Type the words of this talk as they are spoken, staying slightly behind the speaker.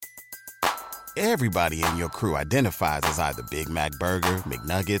Everybody in your crew identifies as either Big Mac Burger,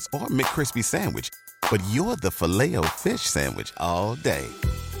 McNuggets, or McCrispy Sandwich. But you're the Filet-O-Fish Sandwich all day.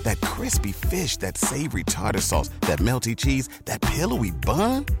 That crispy fish, that savory tartar sauce, that melty cheese, that pillowy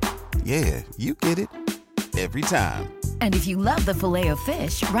bun. Yeah, you get it. Every time. And if you love the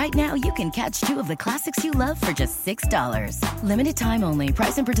Filet-O-Fish, right now you can catch 2 of the classics you love for just $6. Limited time only.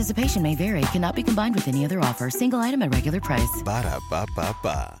 Price and participation may vary. Cannot be combined with any other offer. Single item at regular price.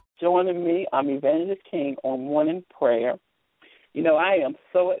 Ba-da-ba-ba-ba. Joining me, I'm Evangelist King on Morning Prayer. You know, I am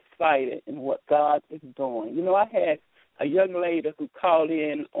so excited in what God is doing. You know, I had a young lady who called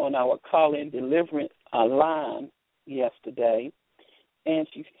in on our call-in deliverance line yesterday, and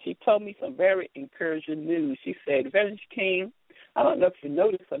she told me some very encouraging news. She said, Evangelist King, I don't know if you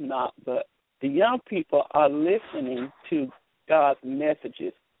noticed or not, but the young people are listening to God's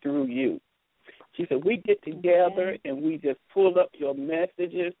messages through you. She said, we get together and we just pull up your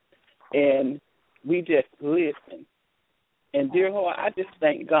messages and we just listen. And, dear Lord, I just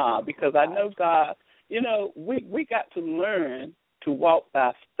thank God because I know God, you know, we got to learn to walk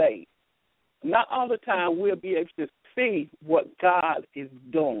by faith. Not all the time we'll be able to see what God is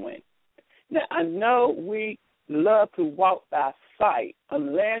doing. Now, I know we love to walk by sight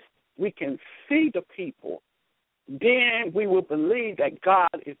unless we can see the people. Then we will believe that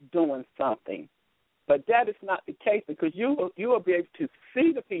God is doing something. But that is not the case because you will be able to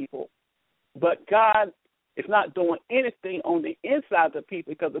see the people, but God is not doing anything on the inside of the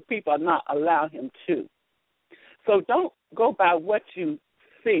people because the people are not allowing him to. So don't go by what you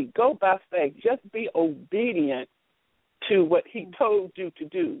see. Go by faith. Just be obedient to what he told you to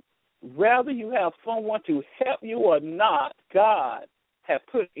do. Whether you have someone to help you or not, God has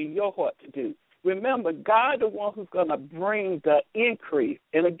put in your heart to do. Remember, God the one who's going to bring the increase.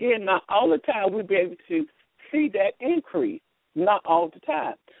 And again, not all the time we'll be able to see that increase, not all the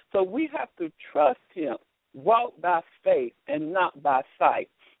time. So we have to trust him, walk by faith and not by sight.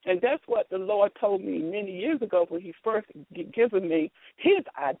 And that's what the Lord told me many years ago when he first given me his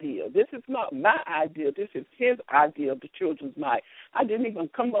idea. This is not my idea. This is his idea of the children's might. I didn't even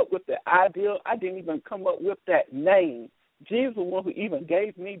come up with the idea. I didn't even come up with that name. Jesus was the one who even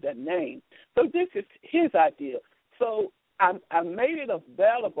gave me the name. So this is his idea. So I made it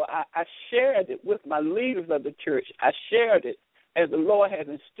available. I shared it with my leaders of the church. I shared it as the Lord has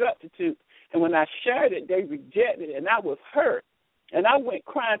instructed to. And when I shared it, they rejected it, and I was hurt. And I went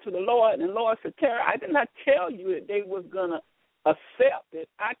crying to the Lord, and the Lord said, Tara, I did not tell you that they was going to accept it.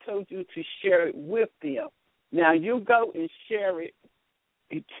 I told you to share it with them. Now you go and share it.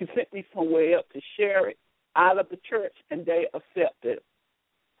 He sent me somewhere else to share it out of the church, and they accepted it.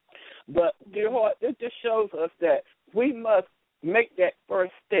 But, dear heart, this just shows us that we must make that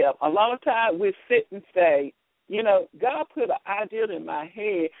first step. A lot of times we sit and say, you know, God put an idea in my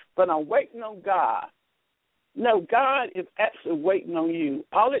head, but I'm waiting on God. No, God is actually waiting on you.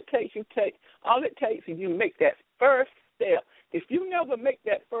 All it takes is you make that first step. If you never make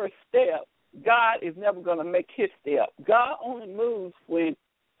that first step, God is never going to make his step. God only moves when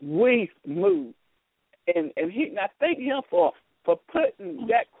we move. And I thank him for putting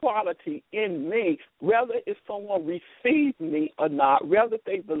that quality in me, whether it's someone receives me or not, whether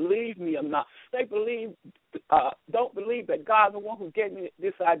they believe me or not. They don't believe that God's the one who gave me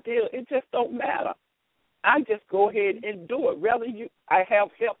this idea. It just don't matter. I just go ahead and do it. Whether I have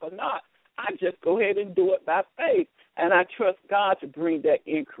help or not, I just go ahead and do it by faith, and I trust God to bring that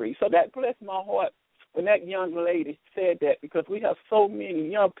increase. So that blessed my heart when that young lady said that, because we have so many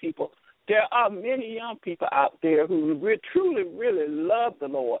young people. There are many young people out there who truly, really love the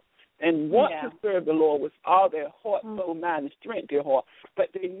Lord and want to serve the Lord with all their heart, soul, mind, and strength, dear heart. But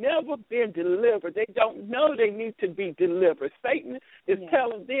they never been delivered. They don't know they need to be delivered. Satan is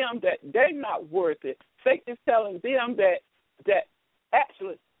telling them that they're not worth it. Satan is telling them that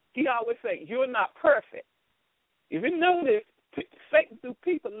actually, he always say, you're not perfect. If you notice, Satan through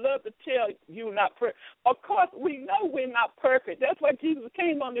people love to tell you not perfect. Of course, we know we're not perfect. That's why Jesus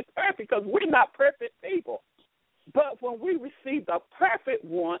came on this earth, because we're not perfect people. But when we receive the perfect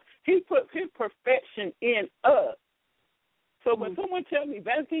one, he puts his perfection in us. So when someone tells me,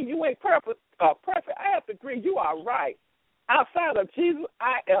 Valentin, you ain't perfect, I have to agree, you are right. Outside of Jesus,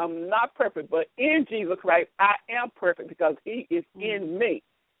 I am not perfect, but in Jesus Christ, I am perfect because he is in me.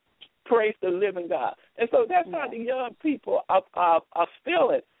 Praise the living God. And so that's how the young people are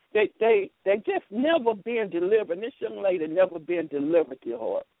feeling. They just never been delivered. And this young lady never been delivered, dear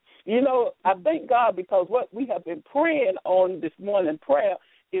Lord. You know, I thank God because what we have been praying on this morning prayer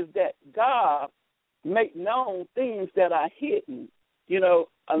is that God make known things that are hidden. You know,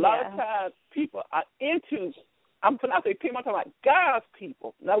 a lot of times people are into when I say people, I'm talking about God's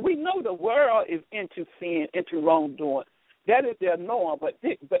people. Now, we know the world is into sin, into wrongdoing. That is their norm, but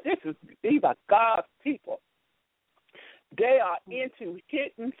these are God's people. They are into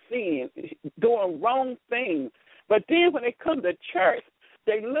hidden sin, doing wrong things. But then when they come to church,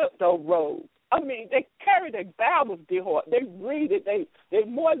 they look the road. I mean, they carry their Bibles, dear heart. They read it. They're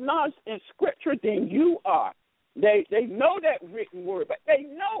more knowledge in Scripture than you are. They know that written word, but they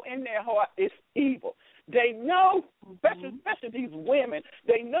know in their heart it's evil. They know, especially these women,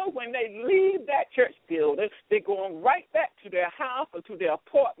 they know when they leave that church building, they're going right back to their house or to their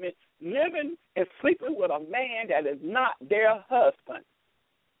apartment, living and sleeping with a man that is not their husband.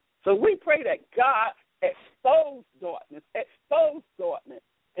 So we pray that God expose darkness.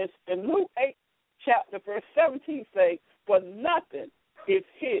 In Luke 8, chapter verse 17 say, for nothing is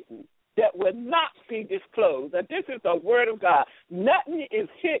hidden that will not be disclosed. And this is the word of God. Nothing is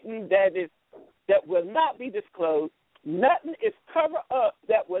hidden that will not be disclosed. Nothing is covered up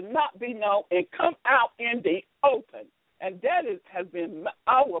that will not be known and come out in the open. And that has been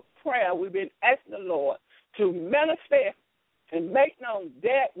our prayer. We've been asking the Lord to manifest and make known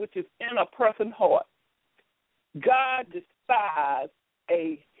that which is in a person's heart. God despises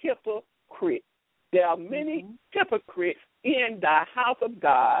a hypocrite. There are many hypocrites in the house of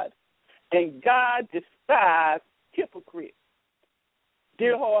God, and God despises hypocrites.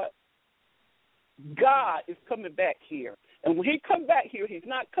 Dear heart, God is coming back here. And when he comes back here, he's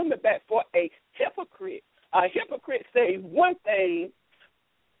not coming back for a hypocrite. A hypocrite says one thing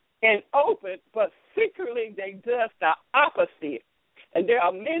in open, but secretly they does the opposite. And there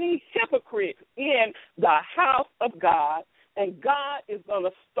are many hypocrites in the house of God, and God is going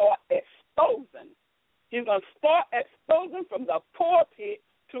to start exposing. He's going to start exposing from the pulpit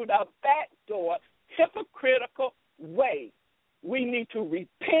to the back door hypocritical ways. We need to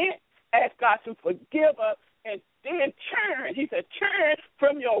repent, ask God to forgive us, and then turn. He said, turn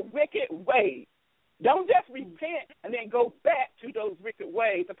from your wicked ways. Don't just repent and then go back to those wicked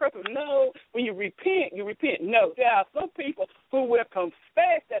ways. The person knows when you repent, you repent. No, there are some people who will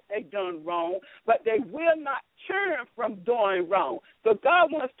confess that they've done wrong, but they will not turn from doing wrong. So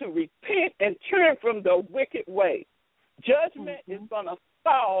God wants to repent and turn from the wicked ways. Judgment is going to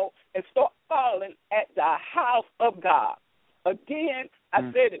fall and start falling at the house of God. Again, I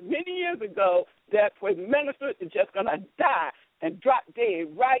said it many years ago that when ministers are just going to die and drop dead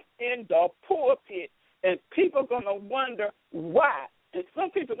right in the pulpit, and people are going to wonder why. And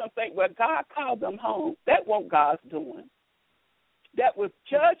some people are going to think, well, God called them home. That wasn't God's doing. That was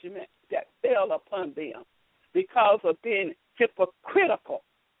judgment that fell upon them because of being hypocritical,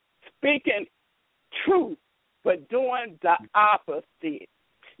 speaking truth, but doing the opposite.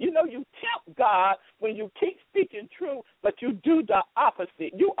 You know, you tempt God when you keep speaking truth, but you do the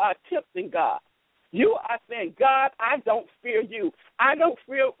opposite. You are tempting God. You are saying, God, I don't fear you. I don't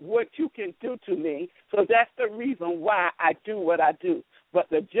fear what you can do to me, so that's the reason why I do what I do. But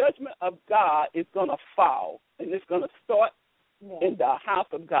the judgment of God is going to fall, and it's going to start in the house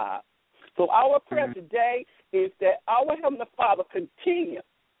of God. So our prayer today is that our Heavenly Father continue,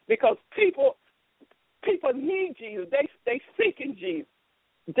 because people need Jesus. They seeking Jesus.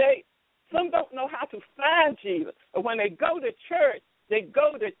 Some don't know how to find Jesus. And when they go to church, they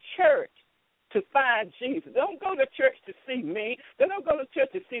go to church to find Jesus. They don't go to church to see me. They don't go to church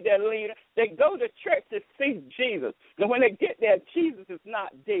to see their leader. They go to church to see Jesus. And when they get there, Jesus is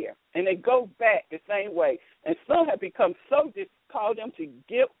not there. And they go back the same way. And some have become so called them to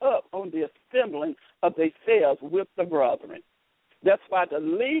give up on the assembling of themselves with the brethren. That's why the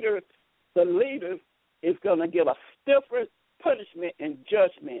leaders is going to give a stiffer punishment and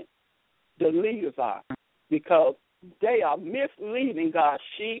judgment. The leaders are, because they are misleading God's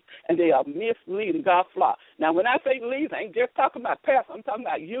sheep and they are misleading God's flock. Now, when I say leaders, I ain't just talking about pastors. I'm talking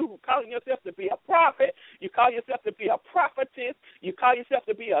about you who calling yourself to be a prophet. You call yourself to be a prophetess. You call yourself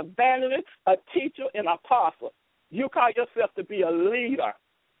to be an evangelist, a teacher, an apostle. You call yourself to be a leader.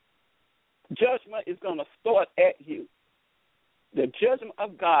 Judgment is going to start at you. The judgment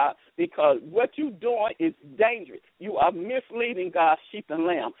of God, because what you're doing is dangerous. You are misleading God's sheep and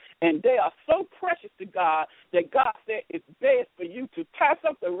lamb. And they are so precious to God that God said it's best for you to tie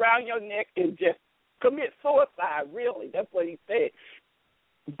something around your neck and just commit suicide, really. That's what he said.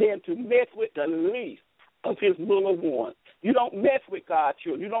 Than to mess with the least of his little ones. You don't mess with God's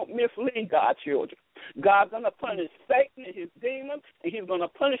children. You don't mislead God's children. God's going to punish Satan and his demons, and he's going to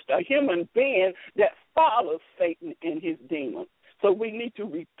punish the human being that follows Satan and his demons. So we need to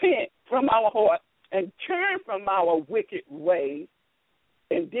repent from our heart and turn from our wicked ways,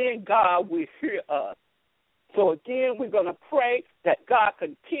 and then God will hear us. So, again, we're going to pray that God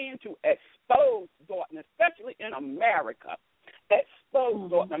continue to expose darkness, especially in America. Expose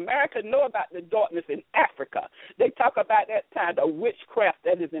darkness. America know about the darkness in Africa. They talk about that time, the witchcraft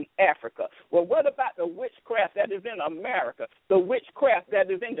that is in Africa. Well, what about the witchcraft that is in America? The witchcraft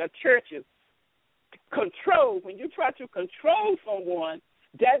that is in the churches? Control. When you try to control someone,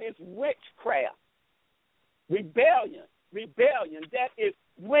 that is witchcraft. Rebellion, that is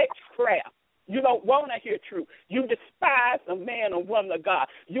witchcraft. You don't want to hear truth. You despise a man or woman of God.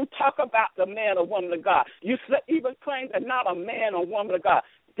 You talk about the man or woman of God. You even claim they're not a man or woman of God.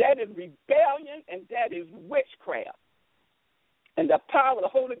 That is rebellion, and that is witchcraft. And the power of the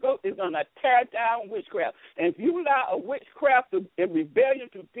Holy Ghost is going to tear down witchcraft. And if you allow a witchcraft and rebellion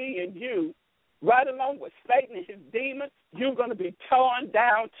to be in you, right along with Satan and his demons, you're going to be torn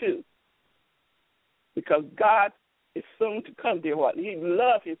down too. Because God is soon to come, dear heart. He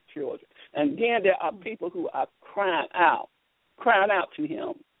loves his children. And again, there are people who are crying out to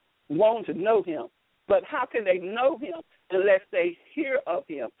him, wanting to know him. But how can they know him unless they hear of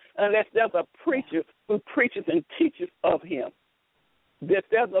him, unless there's a preacher who preaches and teaches of him? There's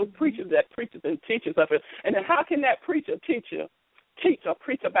no preacher that preaches and teaches of him. And then how can that preacher teach or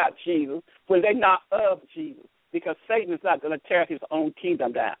preach about Jesus when they're not of Jesus? Because Satan is not going to tear his own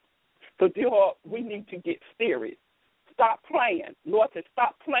kingdom down. So, dear heart, we need to get serious. Stop playing. Lord said,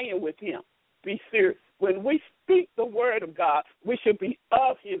 stop playing with him. Be serious. When we speak the word of God, we should be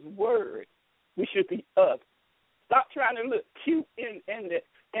of his word. We should be of. Stop trying to look cute in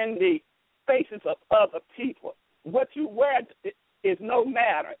the faces of other people. What you wear is no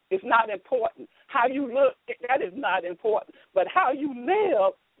matter. It's not important. How you look, that is not important. But how you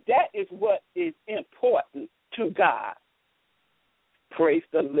live, that is what is important to God. Praise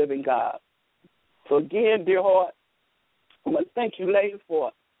the living God. So again, dear heart, I want to thank you, ladies,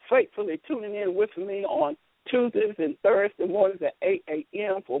 for faithfully tuning in with me on Tuesdays and Thursday mornings at 8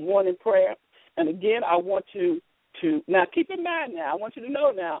 a.m. for morning prayer. And again, I want you to, now keep in mind now, I want you to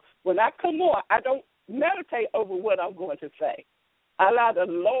know now, when I come on, I don't meditate over what I'm going to say. I allow the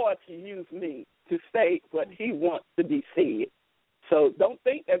Lord to use me to say what he wants to be said. So don't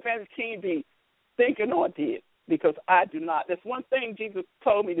think that Evangelist King be thinking on this, because I do not. That's one thing Jesus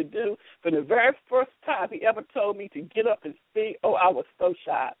told me to do. For the very first time he ever told me to get up and speak, I was so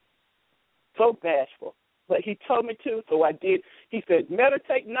shy, so bashful. But he told me to, so I did. He said,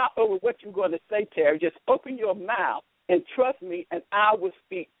 meditate not over what you're going to say, Terry. Just open your mouth and trust me, and I will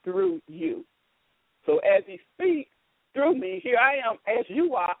speak through you. So as he speaks through me, here I am as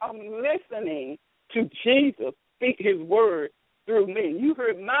you are. I'm listening to Jesus speak his word through me. You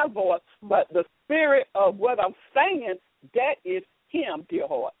heard my voice, but the spirit of what I'm saying, that is him, dear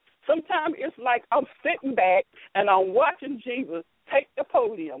heart. Sometimes it's like I'm sitting back and I'm watching Jesus take the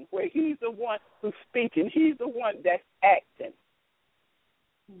podium where he's the one who's speaking. He's the one that's acting.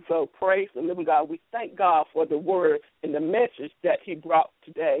 So praise the living God. We thank God for the word and the message that he brought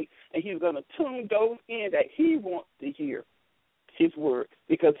today, and he's going to tune those in that he wants to hear his word,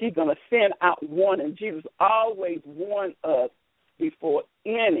 because he's going to send out warning. Jesus always warned us before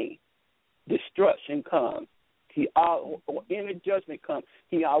any destruction comes. Or any judgment comes,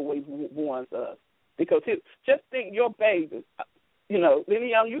 he always warns us. Because just think your babies,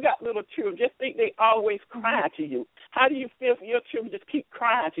 Lillian, you got little children, just think they always cry to you. How do you feel for your children just keep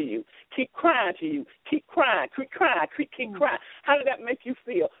crying to you, keep crying to you, keep crying, keep crying, keep crying? How does that make you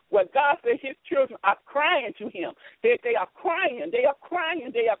feel? Well, God said his children are crying to him. They are crying, they are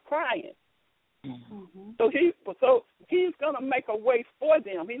crying, they are crying. Mm-hmm. So he's going to make a way for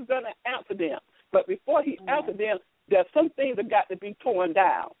them. He's going to answer them. But before he answers them, there's some things that got to be torn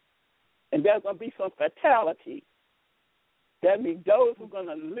down. And there's going to be some fatality. That means those who are going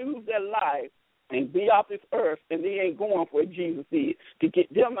to lose their life and be off this earth, and they ain't going where Jesus is, to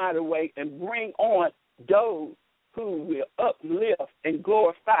get them out of the way and bring on those who will uplift and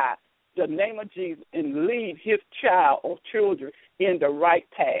glorify the name of Jesus and lead his child or children in the right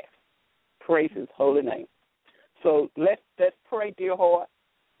path. Praise his holy name. So let's pray, dear heart.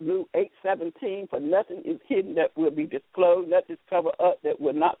 Luke 8:17, for nothing is hidden that will be disclosed, nothing is covered up that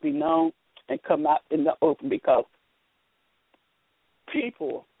will not be known and come out in the open, because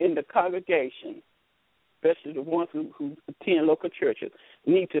people in the congregation, especially the ones who attend local churches,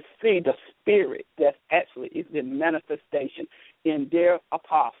 need to see the spirit that actually is in manifestation in their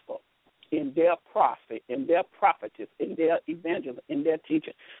apostle, in their prophet, in their prophetess, in their evangelist, in their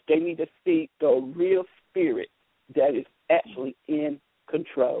teacher. They need to see the real spirit that is actually in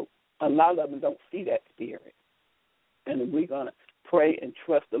control. A lot of them don't see that spirit. And we're going to pray and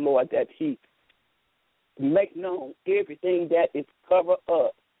trust the Lord that he make known everything that is covered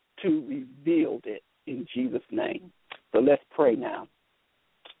up to reveal it in Jesus' name. So let's pray now.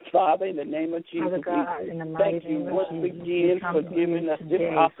 Father, in the name of Jesus, God, in the thank you once again for giving us this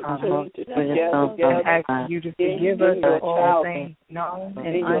opportunity to gather. I ask you to forgive us for all things known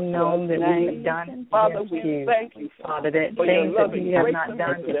and unknown that we have done. Father, we thank you, Father, that things that we have not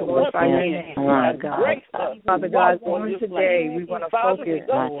done to glorify your name, Lord God. Father God, on today, we want to focus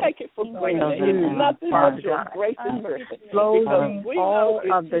on Father God, closing all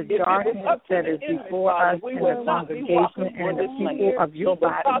of the darkness that is before us in the congregation and the people of your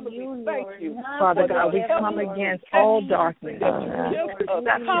body. Father God, we come against all darkness, deception,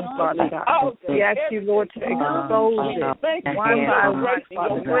 Father God. We ask you, Lord, to expose it one by one,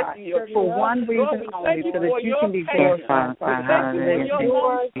 Father God, for one reason only, so that you can be glorified, Father God, that your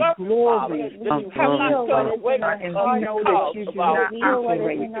glory will come, and we know that you do not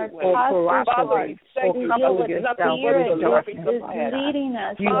operate or cooperate or couple yourself with darkness,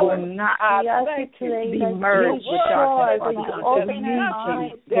 you will not be merged with darkness, Father God. So we need you,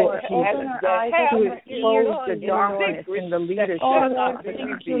 Lord Jesus, to expose the darkness in the leadership,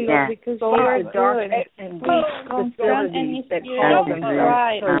 thank you, Lord, because you are the darkness in the facilities that call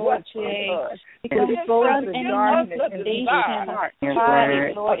themselves church, to expose the darkness in the heart,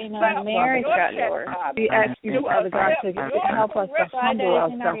 Lord, in America, Lord. We ask you, Father God, to help us to humble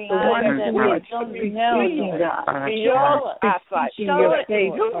ourselves, the ones who are truly seeking God, seeking your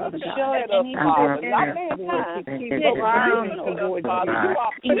face, Father God. To keep ground, Lord Jesus,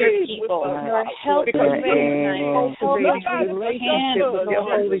 your people, Lord, help us cultivating a relationship with your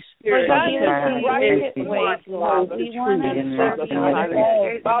Holy Spirit. We want to serve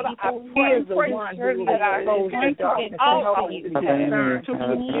He is the one who will expose the darkness and help us to discern.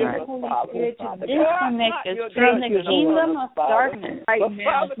 We need the Holy Spirit to disconnect us from the kingdom of darkness. Right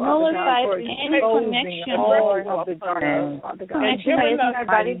now, nullify any connection, Lord. Connection that is in our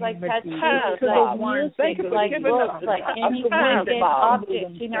bodies like tattoos, like music, like books, like any wicked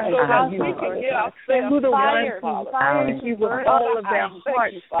objects in our houses, Lord. Fire, you with all of their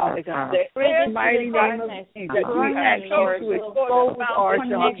hearts, Father God. In mighty name of Jesus, we ask you to expose our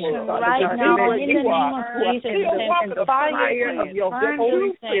darkness, right now, in the name of Jesus, and the fire of your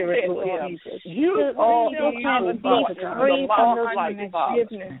Holy Spirit, Lord Jesus. You all evil, Father God. Free from those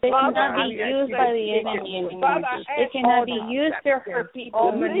unforgiveness. They cannot be used by the enemy anymore. They cannot be used to hurt people.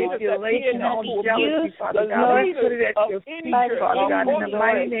 All manipulation, all jealousy, Father God, we put it at your feet, Father God, in the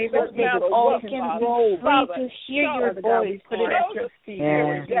mighty name of Jesus. All control, free to hear your voice, we put it at your feet,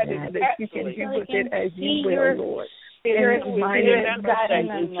 Lord Jesus, that you can do with it as you will, Lord. In the mighty name of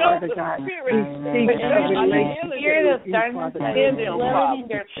Jesus, Father God, we seek a relationship with you, Father God. Is dwelling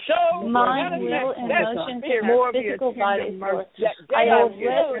in their mind, will, and emotions in our physical bodies, Lord. I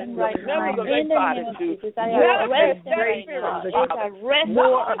arrest right now in the name of Jesus. I arrest right now.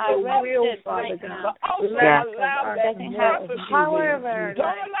 I arrest right now. Doesn't have power over our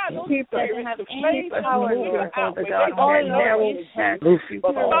lives. Doesn't have any power over Father God. On that narrow path, you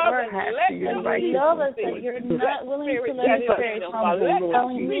love us, but you're not willing to let us very humble.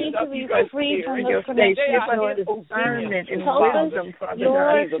 And we need to be free from those connections, Lord. Discernment and help us, wisdom, Father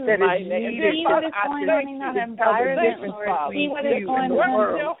Lord, God, that is needed, see what is going on in our environment, Lord. See what is going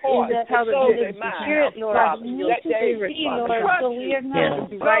on in the spirit, Lord. We need to see, Lord, so we are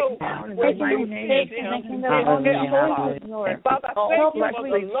not making mistakes and making the wrong choices, Lord. Help us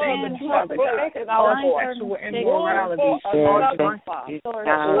repent, help us find our mistakes, Lord.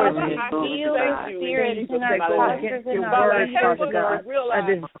 Lord, heal the spirit in our pastors and our Father God, that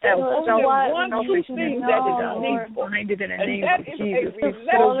is selfish things that is blinded in the name of Jesus. We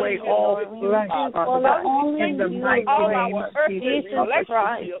throw away all flesh, Father God, in the mighty name of Jesus. Help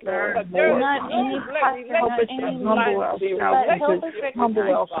us to learn more. Help us to humble ourselves, to humble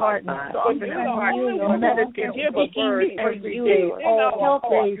our heart and soften our heart and meditate on the word every day, all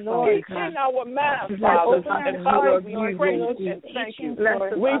day, Father God. Let us know of you, Lord Jesus. Let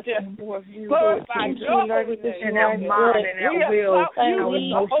us know of you, Lord Jesus. In our mind and our will, our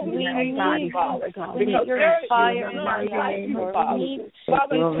emotions and our body, Father God. We need your fire in our lives, Lord. We need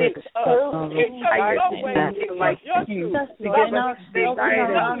like you. Because us desire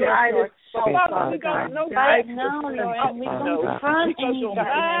to guide us, Father God. Right now, Lord, and we confront any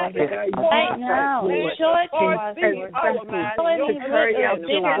darkness. Right now, show it to us, Lord. To carry out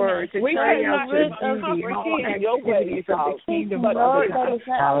your word, to carry out your duty, all activities of the kingdom, Father God. That is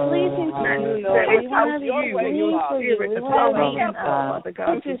not pleasing to you, Lord. We want to be pleasing for you. We want to be Father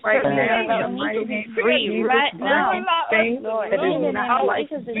God. right now, we need to be free right now. Things that is not like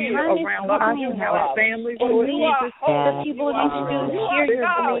you around us and our families. The people need to hear your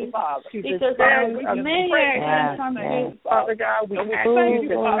voice because many are come to Father God, we ask you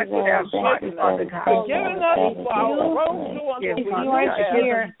to touch our bodies, Father God. If you are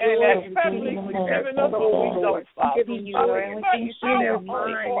here, giving you and we can share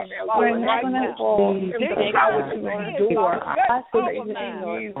we're not going to fall. The power to endure. I so that you can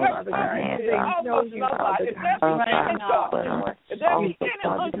use, Father God. They know you, Father God. Right now.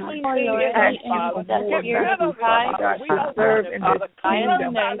 Serve in this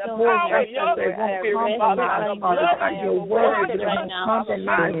kingdom. Your word is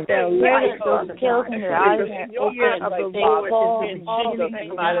compromised. Their life, Father God. The fear of the Lord is in Jesus'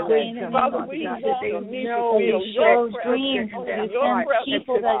 wisdom, Father God. That they know those dreams and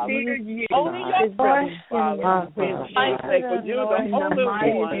people that you desire.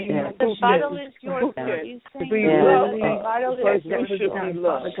 The battle is yours. We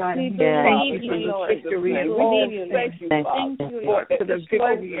believe you, Lord. We believe you, Thank you, Lord, for the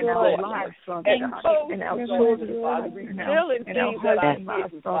victory in our lives, Father God, in our children's lives, in our husbands'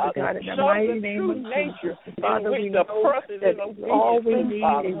 lives, Father God, in the mighty name of Jesus. Father, we know that all we need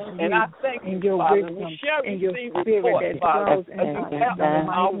is you and your wisdom and your spirit that dwells in us in the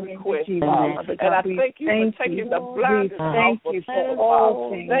mighty name of Jesus, Father God. We thank you. We thank you for all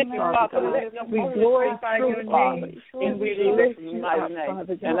things, Father God. We glorify your name and we lift you up,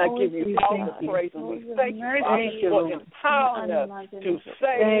 Father God. And I give you all the praise and we thank you for empowering us to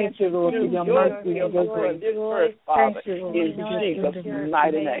say thank you, Lord, for your mercy and your grace. Father, in Jesus'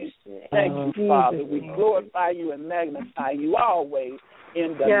 mighty name. Thank you, Father. We glorify you and magnify you always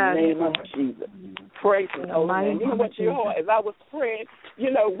in the name of Jesus. Praise the holy name. You know what, as I was praying,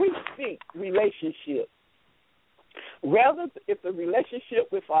 we seek relationships. Whether it's a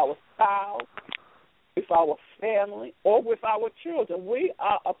relationship with our spouse, with our family, or with our children, we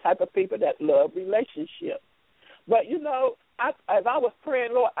are a type of people that love relationships. But, as I was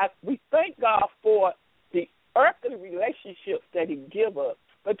praying, Lord, we thank God for the earthly relationships that he gives us.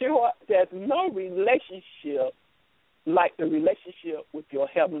 But there's no relationship like the relationship with your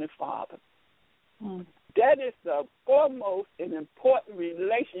Heavenly Father. That is the foremost and important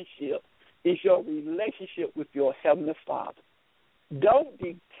relationship, is your relationship with your Heavenly Father. Don't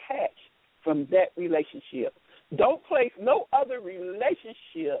detach from that relationship. Don't place no other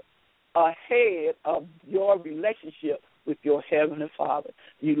relationship ahead of your relationship with your Heavenly Father.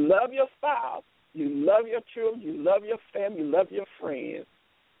 You love your spouse, you love your children, you love your family, you love your friends.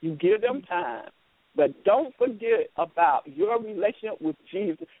 You give them time. But don't forget about your relationship with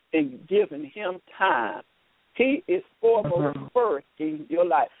Jesus and giving him time. He is foremost first in your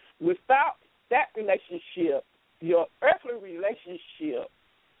life. Without that relationship, your earthly relationship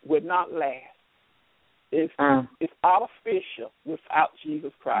would not last. It's artificial without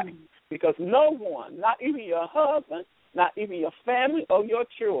Jesus Christ. Because no one, not even your husband, not even your family or your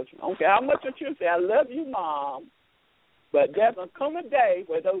children, I don't care how much your children say, I love you, Mom, but there's going to come a day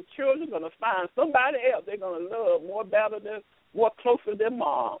where those children are going to find somebody else they're going to love more better than, more closer than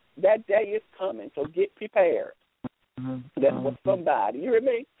Mom. That day is coming, so get prepared. That's for somebody. You hear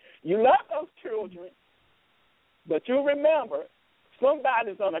me? You love those children, but you remember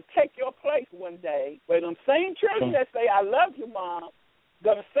somebody's going to take your place one day where them same children that say, I love you, Mom,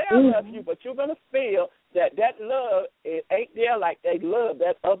 going to say I love you, but you're going to feel that love ain't there like they love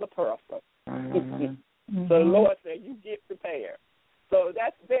that other person. So the Lord said, you get prepared. So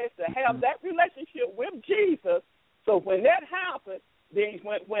that's best to have that relationship with Jesus. So when that happens, then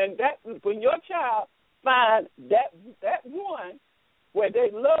when your child finds that one where they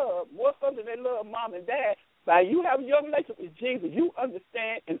love more so than they love Mom and Dad, by you having your relationship with Jesus, you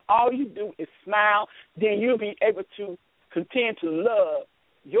understand, and all you do is smile. Then you'll be able to continue to love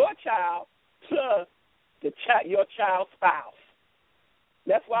your child plus your child's spouse.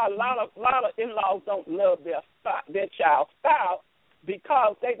 That's why a lot of in-laws don't love their child's spouse,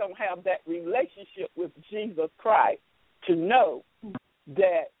 because they don't have that relationship with Jesus Christ to know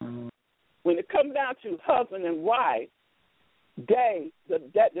that when it comes down to husband and wife, the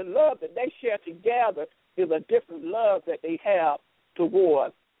love that they share together is a different love that they have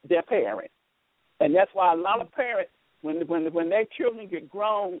towards their parents. And that's why a lot of parents, when their children get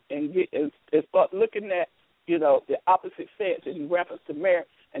grown and start looking at the opposite sex in reference to marriage,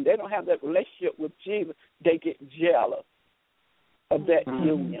 and they don't have that relationship with Jesus, they get jealous of that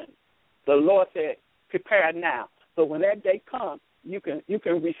union. The Lord said, prepare now. So when that day comes, you can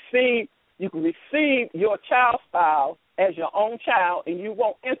receive your child's spouse as your own child, and you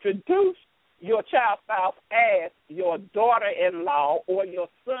won't introduce your child spouse as your daughter-in-law or your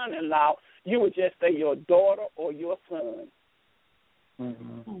son-in-law, you would just say your daughter or your son.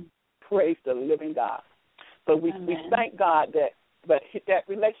 Mm-hmm. Praise the living God. So we thank God that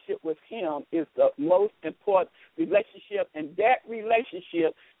relationship with him is the most important relationship, and that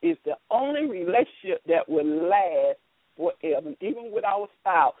relationship is the only relationship that will last forever. And even with our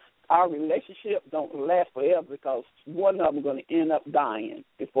spouse, our relationship don't last forever because one of them is going to end up dying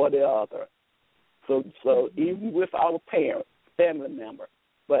before the other. So even with our parents, family member,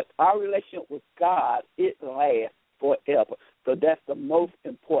 but our relationship with God, it lasts forever. So that's the most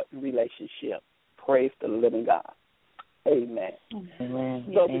important relationship. Praise the living God. Amen. Amen.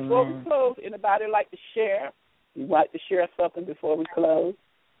 So before we close, anybody like to share? You like to share something before we close?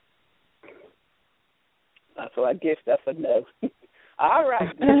 So I guess that's a no. All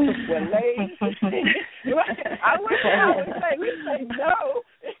right. Well, ladies, I would say we say no.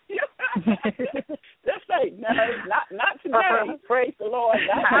 Just say no, not today. Praise the Lord,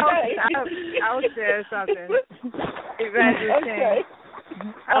 not today. I'll share something. Evangelist King,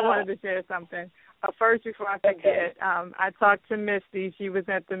 I wanted to share something. First, before I forget, I talked to Misty. She was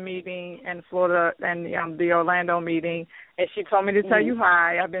at the meeting in Florida and the Orlando meeting, and she told me to tell you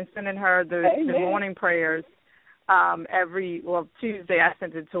hi. I've been sending her the morning prayers. Tuesday I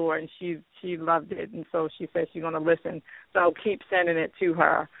sent it to her, and she loved it, and so she said she's going to listen. So keep sending it to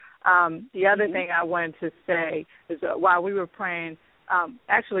her. The other thing I wanted to say is that while we were praying,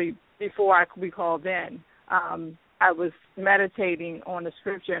 actually before we called in, I was meditating on the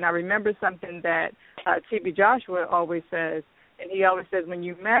scripture, and I remember something that T.B. Joshua always says, and he always says, when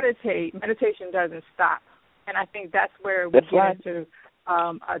you meditate, meditation doesn't stop. And I think that's where we get into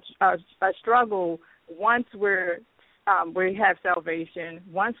a struggle. Once we have salvation,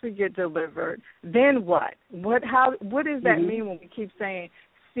 once we get delivered, then what? What does that mean when we keep saying,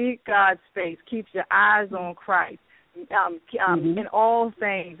 seek God's face, keep your eyes on Christ, in all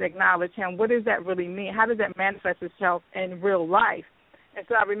things acknowledge him? What does that really mean? How does that manifest itself in real life? And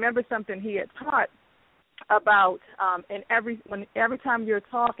so I remember something he had taught about every time you're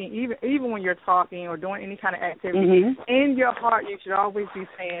talking, even when you're talking or doing any kind of activity, in your heart you should always be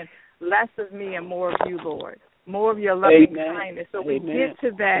saying, less of me and more of you, Lord. More of your loving kindness. So we get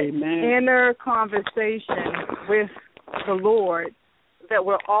to that inner conversation with the Lord that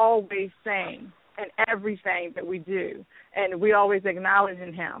we're always saying in everything that we do. And we always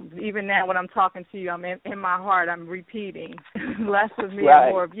acknowledging him. Even now when I'm talking to you, I'm in my heart, I'm repeating, less of me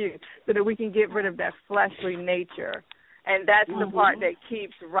and more of you, so that we can get rid of that fleshly nature. And that's the part that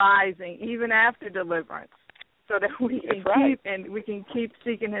keeps rising even after deliverance. So that we can keep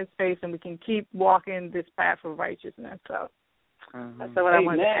seeking his face, and we can keep walking this path of righteousness. So that's what I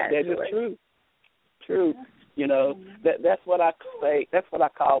wanted to add. That's true. You know, that's what I say. That's what I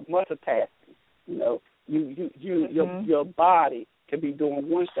call multitasking. You know, your body can be doing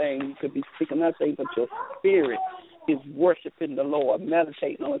one thing, you could be speaking other things, but your spirit is worshiping the Lord,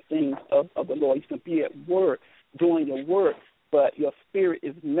 meditating on the things of the Lord. You can be at work doing your work, but your spirit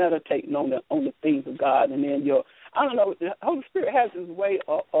is meditating on the things of God. And then the Holy Spirit has this way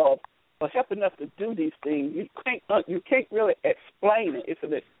of helping us to do these things. You can't really explain it. It's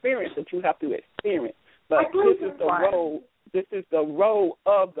an experience that you have to experience. But this is the role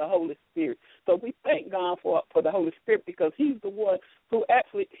of the Holy Spirit. So we thank God for the Holy Spirit, because he's the one who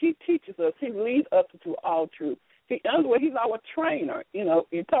actually, he teaches us, he leads us into all truth. In other words, he's our trainer. You know,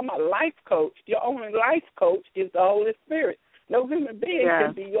 you're talking about life coach. Your only life coach is the Holy Spirit. No human being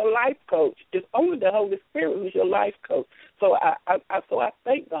can be your life coach. It's only the Holy Spirit who's your life coach. So I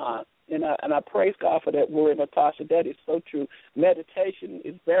thank God, and I praise God for that word, Natasha. That is so true. Meditation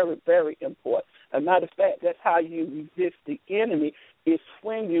is very, very important. As a matter of fact, that's how you resist the enemy, is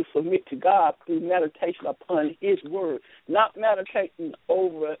when you submit to God through meditation upon his word, not meditating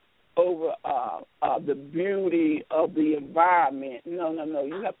over the beauty of the environment. No.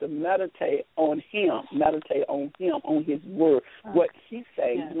 You have to meditate on him, on his word, what he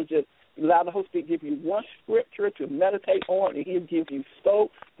says. You just allow the Holy Spirit to give you one scripture to meditate on, and he'll give you so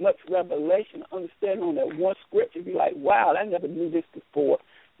much revelation, understanding on that one scripture. You'll be like, wow, I never knew this before.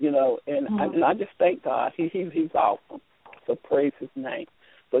 You know, and I just thank God. He's awesome. So praise his name.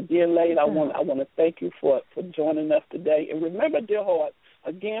 So, dear lady, I want to thank you for joining us today. And remember, dear heart,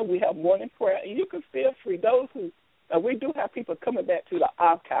 again, we have morning prayer, and you can feel free. Those who we do have people coming back to the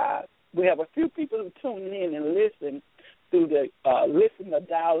archives. We have a few people who tune in and listen through the listen to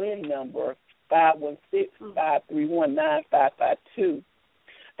dial-in number 516-531-9552.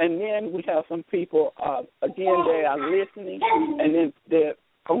 And then we have some people, again, they are listening, and then they're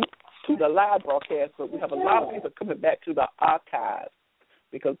to the live broadcast, but we have a lot of people coming back to the archives.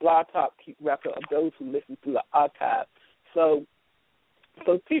 because Blog Talk keep record of those who listen through the archive. So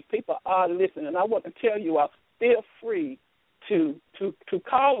people are listening. And I want to tell you all, feel free to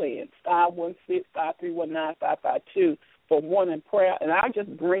call in, 516-531-9552 for morning prayer, and I'll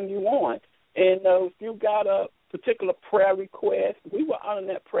just bring you on. And if you got a particular prayer request, we will honor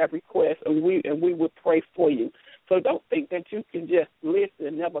that prayer request, and we will pray for you. So don't think that you can just listen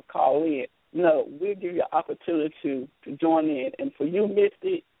and never call in. No, we'll give you an opportunity to join in. And for you,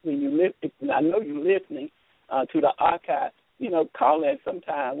 Misty, when you listen, I know you're listening to the archive, call in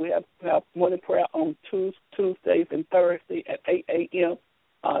sometime. We have morning prayer on Tuesdays and Thursdays at 8 a.m.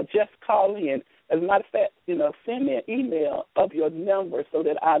 Just call in. As a matter of fact, send me an email of your number so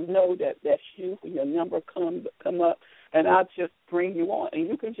that I know that that's you when your number come up, and I'll just bring you on. And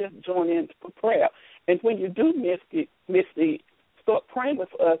you can just join in for prayer. And when you do, Misty, start praying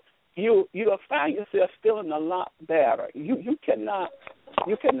with us, you'll find yourself feeling a lot better. You cannot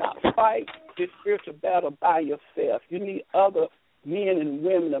fight this spiritual battle by yourself. You need other men and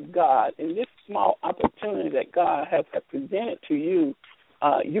women of God. And this small opportunity that God has presented to you,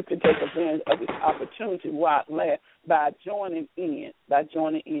 you can take advantage of this opportunity while it lasts by joining in.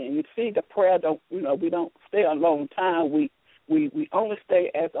 You see, the prayer we don't stay a long time. We only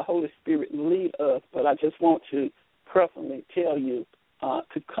stay as the Holy Spirit lead us. But I just want to personally tell you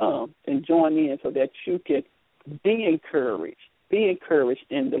to come and join in so that you can be encouraged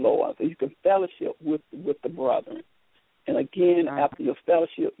in the Lord, so you can fellowship with the brethren. And again, after your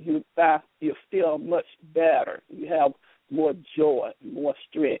fellowship, you feel much better. You have more joy, more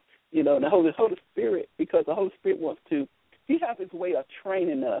strength. And the Holy Spirit, because the Holy Spirit He has His way of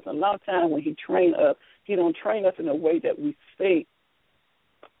training us. A lot of times when He trains us, He don't train us in a way that we think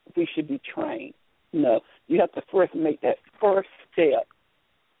we should be trained. You have to first make that first step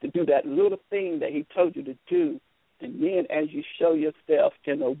to do that little thing that He told you to do. And then as you show yourself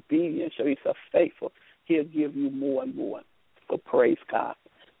in obedience, show yourself faithful, He'll give you more and more. So praise God.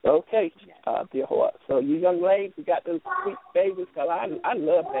 Okay, dear heart. So you young ladies, we got those sweet babies. Cause I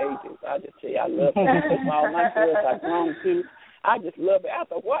love babies. I just tell you, I love babies. All my girls are grown too. I just love it.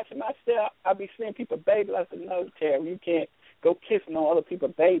 After watching myself, I be seeing people babies. I said, no, Terry, you can't go kissing on other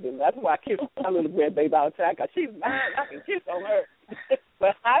people's babies. That's why I kiss my little grandbaby all the time. Cause she's mine. I can kiss on her.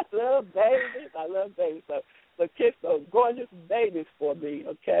 But I love babies. So kiss those gorgeous babies for me,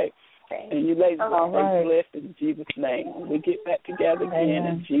 okay? And you ladies are blessed in Jesus' name. We get back together again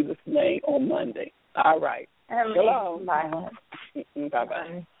in Jesus' name on Monday. All right. Shalom. Bye.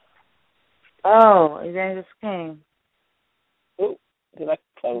 Bye-bye. Oh, Evangelist King. Oh, did I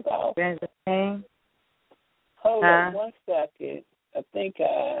close off? Evangelist King. Hold up 1 second. I think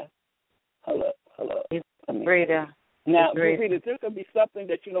hold up. Rita. Now, Rita, is there going to be something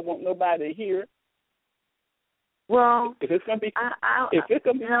that you don't want nobody to hear? Well, if it's going to be,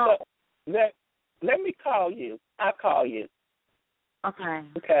 let me call you. I'll call you. Okay.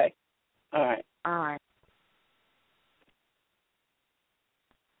 Okay. All right. All right.